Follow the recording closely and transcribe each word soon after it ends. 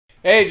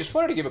Hey, just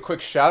wanted to give a quick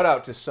shout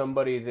out to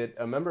somebody that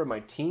a member of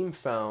my team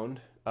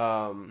found.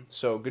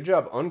 So good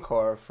job,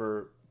 Uncar,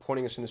 for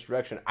pointing us in this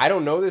direction. I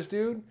don't know this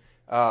dude,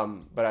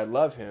 but I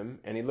love him,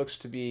 and he looks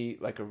to be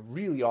like a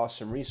really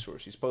awesome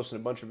resource. He's posting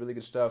a bunch of really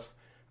good stuff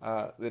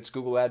that's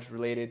Google Ads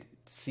related.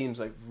 It seems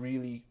like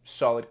really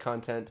solid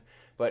content.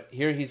 But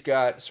here he's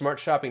got Smart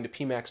Shopping to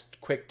PMax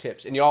quick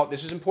tips. And y'all,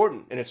 this is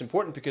important, and it's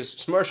important because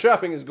Smart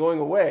Shopping is going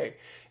away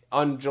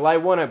on July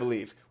 1, I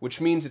believe,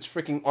 which means it's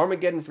freaking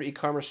Armageddon for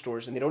e-commerce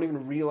stores, and they don't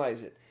even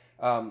realize it.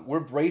 We're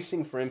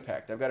bracing for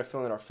impact. I've got a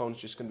feeling that our phone's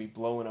just going to be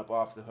blowing up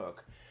off the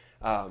hook.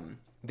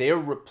 They are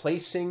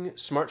replacing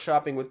Smart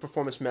Shopping with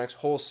Performance Max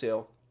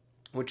Wholesale,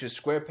 which is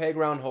square peg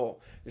round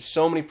hole. There's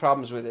so many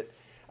problems with it.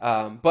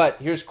 But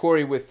here's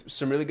Cory with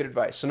some really good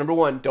advice. So number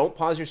one, don't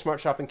pause your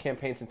Smart Shopping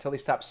campaigns until they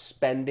stop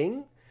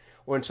spending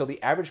or until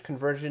the average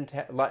conversion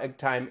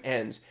time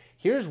ends.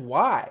 Here's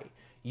why.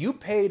 You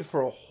paid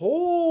for a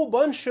whole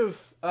bunch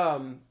of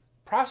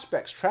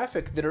prospects,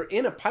 traffic that are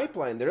in a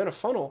pipeline, they're in a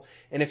funnel,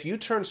 and if you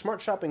turn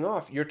Smart Shopping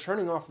off, you're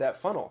turning off that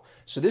funnel.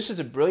 So this is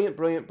a brilliant,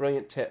 brilliant,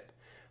 brilliant tip.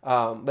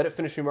 Let it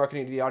finish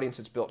remarketing to the audience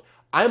it's built.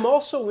 I'm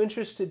also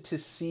interested to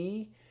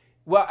see,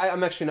 well,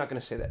 I'm actually not going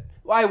to say that.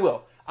 Well, I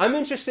will. I'm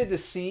interested to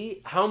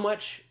see how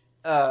much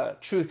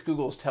truth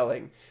Google's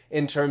telling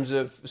in terms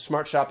of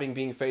Smart Shopping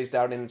being phased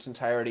out in its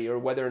entirety, or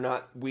whether or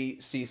not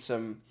we see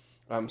some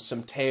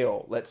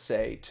tail, let's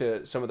say,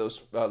 to some of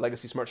those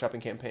legacy Smart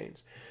Shopping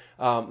campaigns.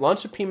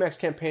 Launch a PMax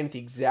campaign at the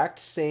exact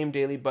same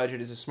daily budget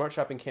as a Smart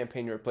Shopping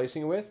campaign you're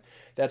replacing it with.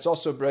 That's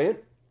also brilliant.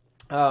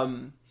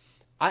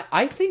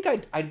 I think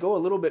I'd go a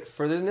little bit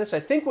further than this. I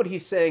think what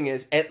he's saying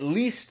is at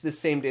least the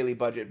same daily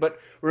budget. But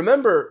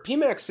remember,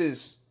 PMax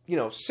is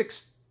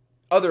 6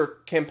 other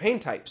campaign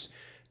types.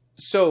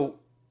 So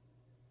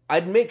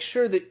I'd make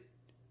sure that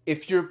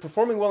if you're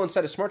performing well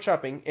inside of Smart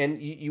Shopping and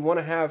you want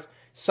to have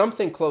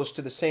something close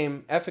to the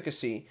same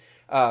efficacy,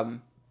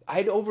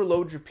 I'd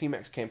overload your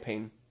PMax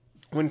campaign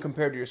when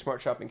compared to your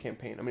Smart Shopping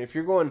campaign. I mean, if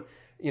you're going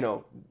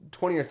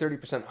 20 or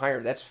 30%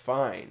 higher, that's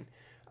fine.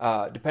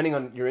 Depending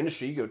on your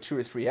industry, you go 2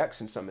 or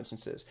 3x in some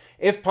instances.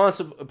 If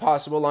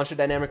possible, launch a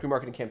dynamic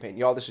remarketing campaign.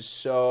 Y'all, this is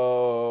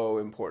so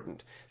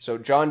important. So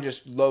John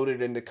just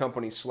loaded into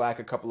company Slack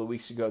a couple of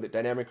weeks ago that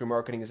dynamic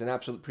remarketing is an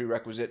absolute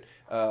prerequisite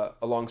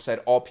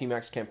alongside all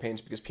PMax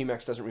campaigns, because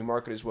PMax doesn't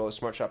remarket as well as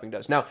Smart Shopping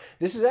does. Now,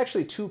 this is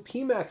actually to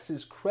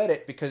PMax's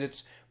credit because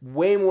it's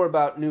way more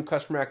about new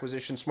customer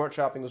acquisition. Smart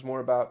Shopping was more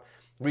about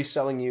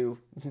reselling you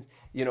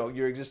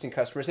your existing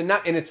customers, and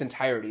not in its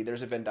entirety.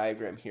 There's a Venn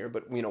diagram here,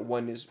 but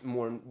one is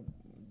more in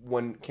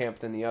one camp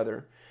than the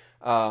other.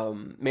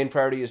 Main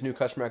priority is new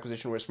customer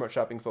acquisition, where Smart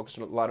Shopping focused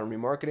a lot on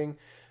remarketing.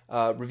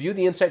 Review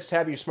the insights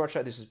tab of your Smart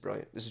Shop. This is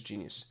brilliant. This is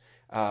genius.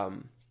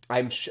 I'm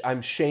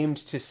shamed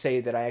to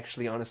say that I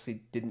actually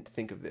honestly didn't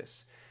think of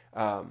this.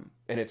 And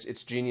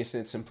it's genius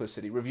in its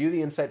simplicity. Review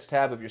the insights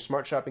tab of your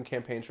Smart Shopping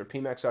campaigns for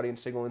PMax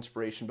audience signal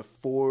inspiration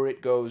before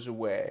it goes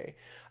away.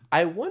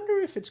 I wonder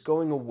if it's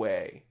going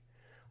away.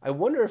 I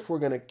wonder if we're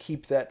going to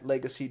keep that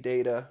legacy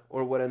data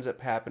or what ends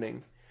up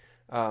happening.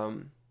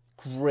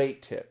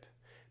 Great tip.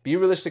 Be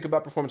realistic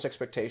about performance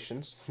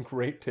expectations.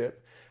 Great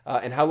tip.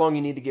 And how long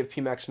you need to give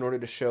PMax in order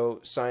to show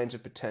signs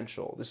of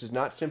potential. This is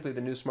not simply the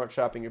new Smart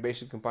Shopping. You're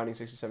basically combining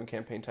 67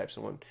 campaign types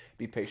in one.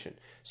 Be patient.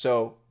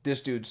 So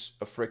this dude's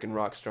a freaking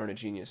rock star and a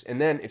genius. And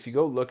then if you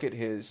go look at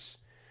his...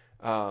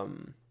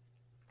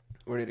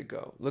 where did it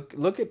go?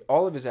 Look at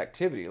all of his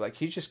activity. Like,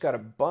 he's just got a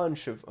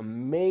bunch of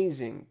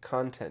amazing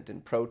content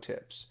and pro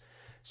tips.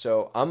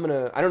 So I don't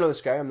know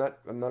this guy. I'm not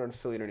an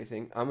affiliate or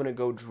anything. I'm gonna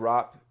go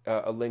drop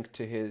a link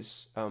to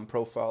his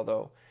profile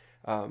though,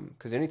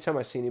 because anytime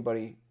I see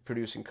anybody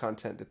producing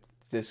content that's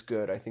this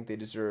good, I think they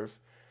deserve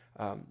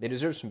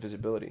some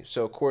visibility.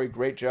 So Cory,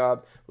 great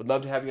job. Would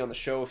love to have you on the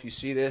show if you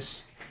see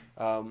this.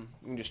 You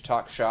can just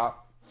talk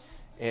shop.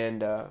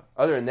 And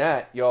other than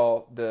that,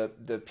 y'all, the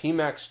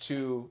PMax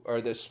to,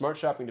 or the Smart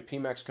Shopping to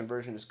PMax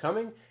conversion is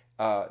coming.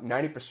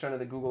 90% of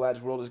the Google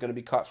Ads world is going to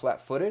be caught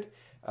flat-footed.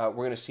 We're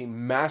going to see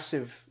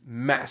massive,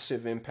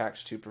 massive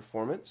impacts to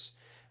performance.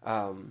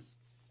 I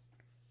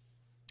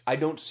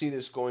don't see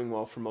this going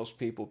well for most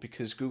people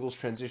because Google's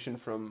transition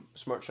from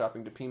Smart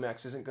Shopping to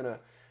PMax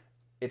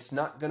it's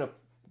not going to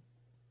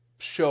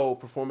show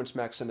Performance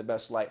Max in the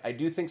best light. I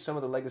do think some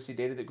of the legacy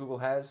data that Google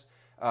has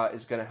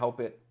is going to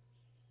help it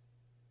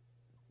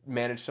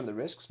manage some of the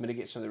risks,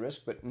 mitigate some of the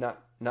risks, but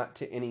not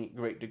to any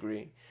great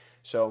degree.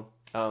 So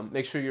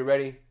make sure you're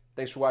ready.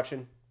 Thanks for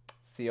watching.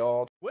 See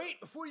y'all. Wait,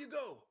 before you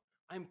go,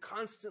 I'm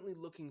constantly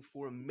looking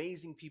for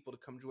amazing people to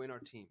come join our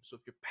team. So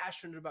if you're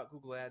passionate about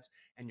Google Ads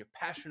and you're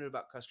passionate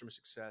about customer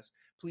success,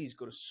 please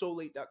go to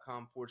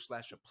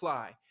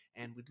solate.com/apply,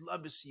 and we'd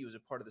love to see you as a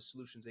part of the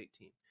Solutions 8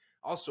 team.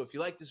 Also, if you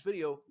like this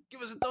video,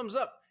 give us a thumbs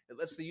up. It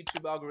lets the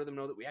YouTube algorithm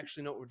know that we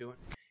actually know what we're doing.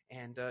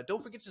 And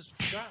don't forget to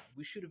subscribe.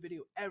 We shoot a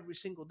video every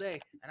single day,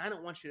 and I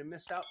don't want you to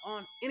miss out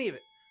on any of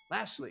it.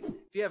 Lastly,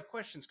 if you have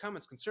questions,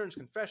 comments, concerns,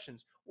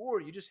 confessions,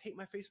 or you just hate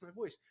my face and my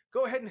voice,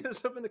 go ahead and hit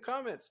us up in the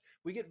comments.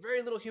 We get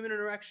very little human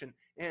interaction,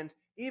 and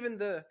even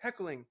the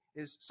heckling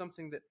is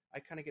something that I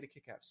kind of get a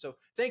kick out of. So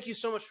thank you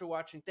so much for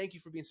watching. Thank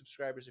you for being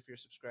subscribers if you're a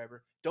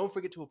subscriber. Don't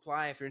forget to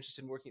apply if you're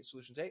interested in working at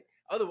Solutions 8.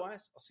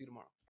 Otherwise, I'll see you tomorrow.